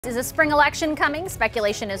Is a spring election coming?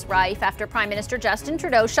 Speculation is rife after Prime Minister Justin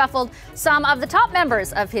Trudeau shuffled some of the top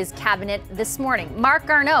members of his cabinet this morning. Marc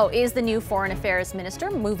Garneau is the new Foreign Affairs Minister,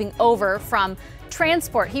 moving over from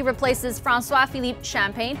Transport. He replaces François-Philippe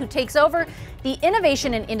Champagne, who takes over the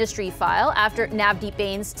Innovation and Industry file after Navdeep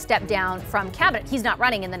Bains stepped down from cabinet. He's not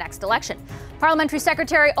running in the next election. Parliamentary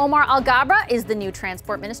Secretary Omar Alghabra is the new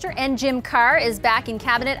Transport Minister, and Jim Carr is back in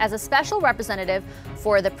cabinet as a special representative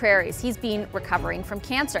for the Prairies. He's been recovering from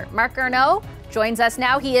cancer. Marc Garneau joins us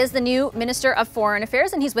now. He is the new Minister of Foreign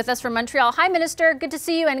Affairs, and he's with us from Montreal. Hi, Minister. Good to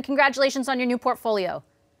see you, and congratulations on your new portfolio.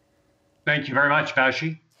 Thank you very much,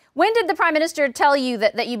 Vashi. When did the Prime Minister tell you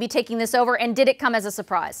that you'd be taking this over, and did it come as a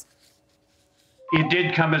surprise? It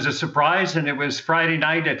did come as a surprise, and it was Friday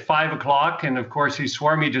night at 5 o'clock. And of course, he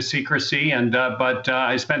swore me to secrecy. But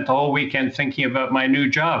I spent the whole weekend thinking about my new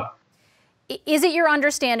job. Is it your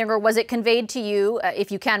understanding, or was it conveyed to you,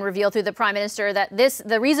 if you can reveal through the Prime Minister, that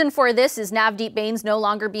the reason for this is Navdeep Bains no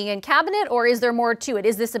longer being in cabinet, or is there more to it?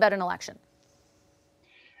 Is this about an election?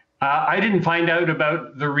 I didn't find out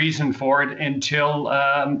about the reason for it until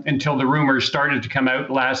the rumors started to come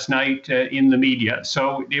out last night in the media.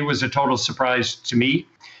 So it was a total surprise to me,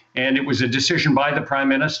 and it was a decision by the Prime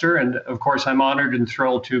Minister. And of course, I'm honored and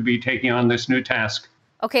thrilled to be taking on this new task.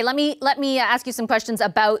 Okay, let me ask you some questions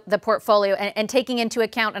about the portfolio and taking into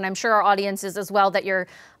account, and I'm sure our audience is as well, that you're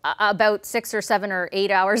about 6 or 7 or 8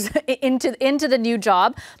 hours into the new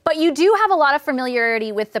job. But you do have a lot of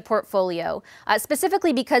familiarity with the portfolio,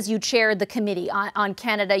 specifically because you chaired the committee on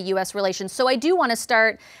Canada-U.S. relations. So I do want to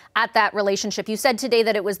start at that relationship. You said today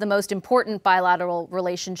that it was the most important bilateral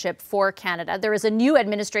relationship for Canada. There is a new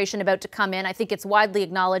administration about to come in. I think it's widely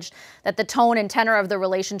acknowledged that the tone and tenor of the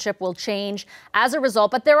relationship will change as a result.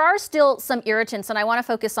 But there are still some irritants, and I want to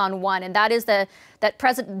focus on one, and that is that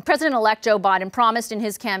President-elect Joe Biden promised in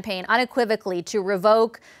his campaign unequivocally to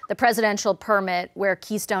revoke the presidential permit where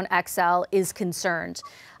Keystone XL is concerned.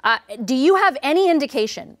 Do you have any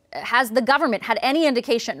indication, has the government had any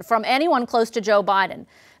indication from anyone close to Joe Biden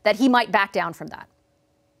that he might back down from that?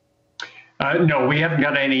 No, we haven't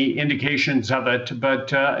got any indications of it.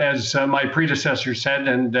 But as my predecessor said,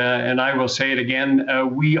 and I will say it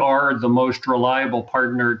again, we are the most reliable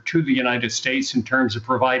partner to the United States in terms of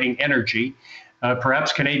providing energy.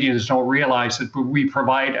 Perhaps Canadians don't realize it, but we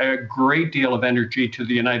provide a great deal of energy to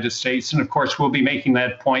the United States. And of course, we'll be making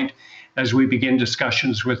that point as we begin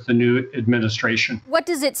discussions with the new administration. What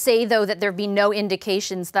does it say, though, that there have been no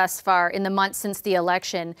indications thus far in the months since the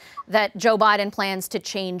election that Joe Biden plans to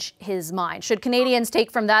change his mind? Should Canadians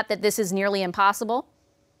take from that this is nearly impossible?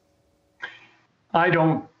 I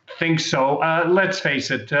don't think so. Let's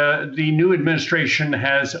face it, the new administration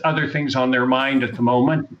has other things on their mind at the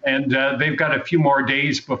moment, and they've got a few more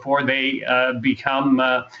days before they become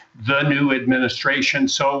the new administration.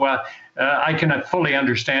 So I can fully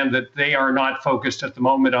understand that they are not focused at the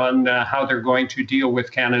moment on how they're going to deal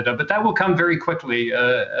with Canada, but that will come very quickly,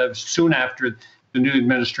 soon after the new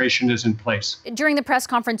administration is in place. During the press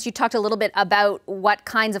conference, you talked a little bit about what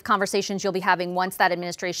kinds of conversations you'll be having once that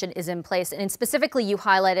administration is in place. And specifically, you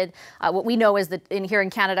highlighted what we know as here in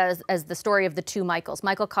Canada as the story of the two Michaels,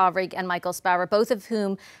 Michael Kovrig and Michael Spavor, both of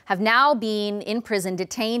whom have now been in prison,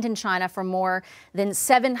 detained in China for more than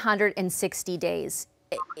 760 days.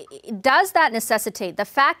 Does that necessitate the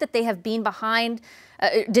fact that they have been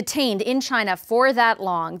detained in China for that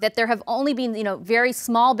long, that there have only been, very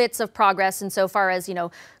small bits of progress insofar as,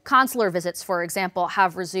 consular visits, for example,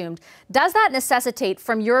 have resumed? Does that necessitate,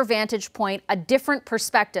 from your vantage point, a different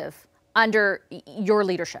perspective under your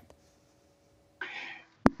leadership?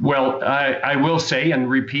 Well, I will say and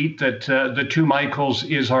repeat that the two Michaels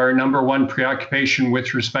is our number one preoccupation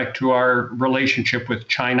with respect to our relationship with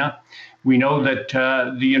China. We know that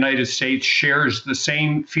the United States shares the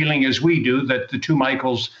same feeling as we do, that the two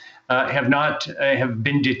Michaels have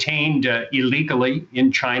been detained illegally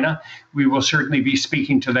in China. We will certainly be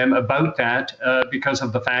speaking to them about that because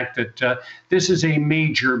of the fact that this is a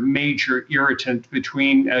major, major irritant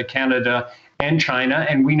between Canada and China.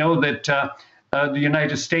 And we know that the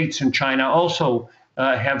United States and China also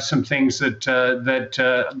have some things that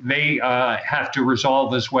they have to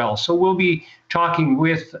resolve as well. So we'll be talking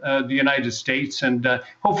with the United States and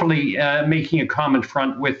hopefully making a common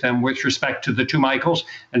front with them with respect to the two Michaels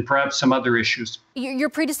and perhaps some other issues. Your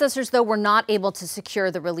predecessors, though, were not able to secure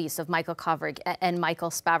the release of Michael Kovrig and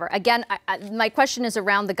Michael Spavor. Again, my question is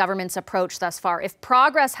around the government's approach thus far. If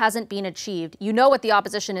progress hasn't been achieved, you know what the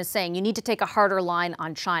opposition is saying. You need to take a harder line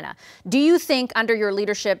on China. Do you think under your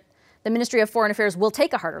leadership, the Ministry of Foreign Affairs will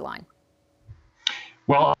take a harder line?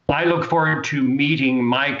 Well, I look forward to meeting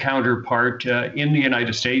my counterpart in the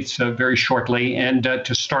United States very shortly, and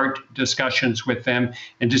to start discussions with them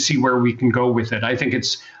and to see where we can go with it. I think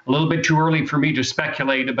it's a little bit too early for me to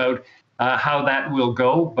speculate about how that will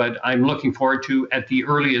go, but I'm looking forward to, at the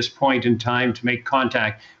earliest point in time, to make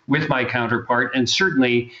contact with my counterpart. And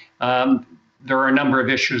certainly, there are a number of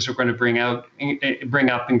issues we're going to bring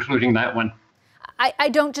up, including that one. I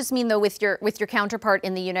don't just mean, though, with your counterpart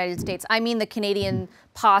in the United States. I mean the Canadian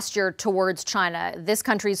posture towards China, this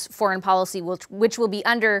country's foreign policy, which will be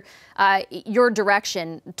under your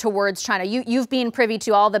direction towards China. You've been privy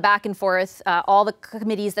to all the back and forth, all the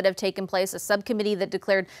committees that have taken place. A subcommittee that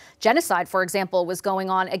declared genocide, for example, was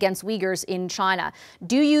going on against Uyghurs in China.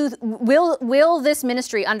 Will this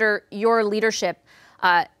ministry, under your leadership,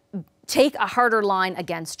 take a harder line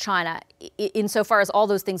against China insofar as all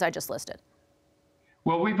those things I just listed?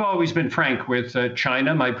 Well, we've always been frank with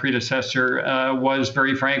China. My predecessor was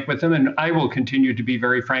very frank with them, and I will continue to be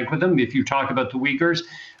very frank with them. If you talk about the Uyghurs,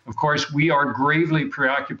 of course, we are gravely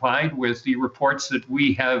preoccupied with the reports that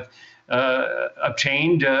we have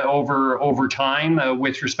obtained over time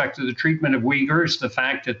with respect to the treatment of Uyghurs, the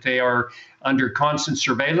fact that they are under constant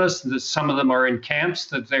surveillance, that some of them are in camps,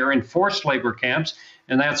 that they're in forced labor camps.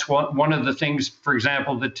 And that's one of the things, for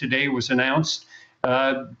example, that today was announced.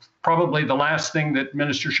 Probably the last thing that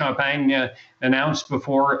Minister Champagne announced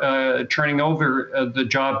before turning over the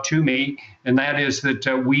job to me, and that is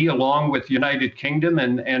that we, along with the United Kingdom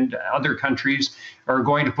and other countries, are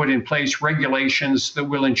going to put in place regulations that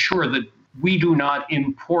will ensure that we do not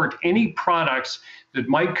import any products that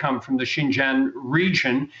might come from the Xinjiang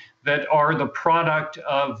region that are the product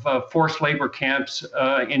of forced labor camps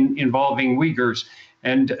involving Uyghurs.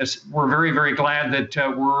 And we're very, very glad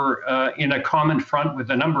that we're in a common front with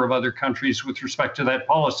a number of other countries with respect to that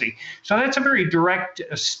policy. So that's a very direct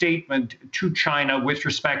statement to China with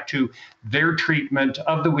respect to their treatment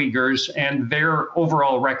of the Uyghurs and their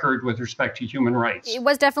overall record with respect to human rights. It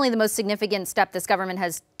was definitely the most significant step this government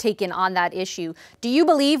has taken on that issue. Do you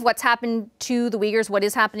believe what's happened to the Uyghurs, what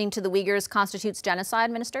is happening to the Uyghurs, constitutes genocide,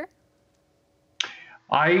 Minister?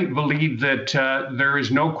 I believe that there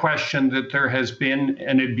is no question that there has been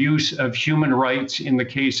an abuse of human rights in the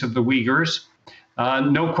case of the Uyghurs.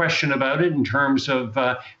 No question about it in terms of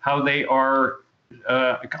how they are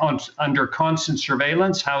under constant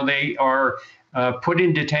surveillance, how they are put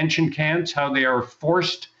in detention camps, how they are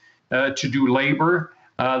forced to do labor.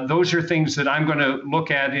 Those are things that I'm going to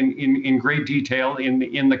look at in great detail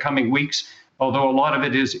in the coming weeks, although a lot of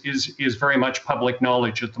it is very much public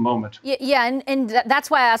knowledge at the moment. Yeah, and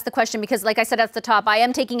that's why I asked the question, because like I said at the top, I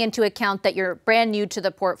am taking into account that you're brand new to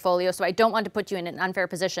the portfolio, so I don't want to put you in an unfair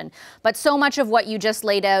position. But so much of what you just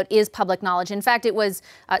laid out is public knowledge. In fact, it was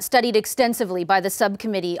studied extensively by the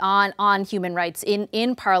subcommittee on human rights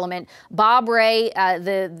in Parliament. Bob Rae,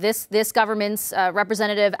 this government's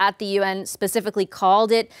representative at the UN, specifically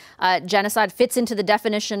called it genocide, fits into the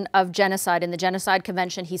definition of genocide in the Genocide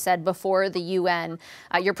Convention, he said, before the UN.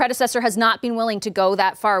 Your predecessor has not been willing to go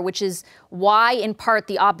that far, which is why, in part,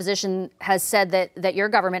 the opposition has said that your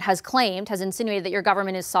government has insinuated that your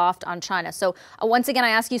government is soft on China. So once again, I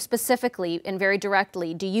ask you specifically and very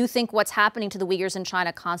directly, do you think what's happening to the Uyghurs in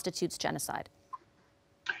China constitutes genocide?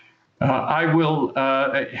 I will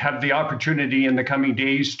have the opportunity in the coming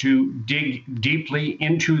days to dig deeply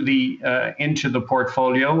into the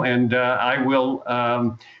portfolio, and I will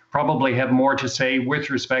probably have more to say with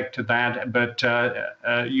respect to that, but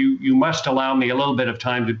you must allow me a little bit of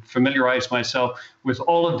time to familiarize myself with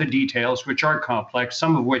all of the details, which are complex,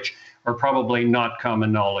 some of which are probably not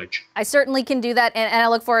common knowledge. I certainly can do that, and I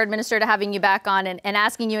look forward, Minister, to having you back on and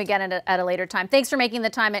asking you again at a later time. Thanks for making the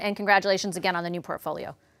time, and congratulations again on the new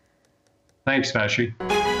portfolio. Thanks, Vashi.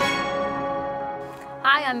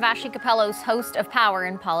 Hi, I'm Vashi Capellos, host of Power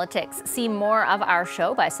in Politics. See more of our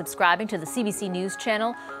show by subscribing to the CBC News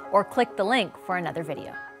channel or click the link for another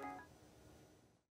video.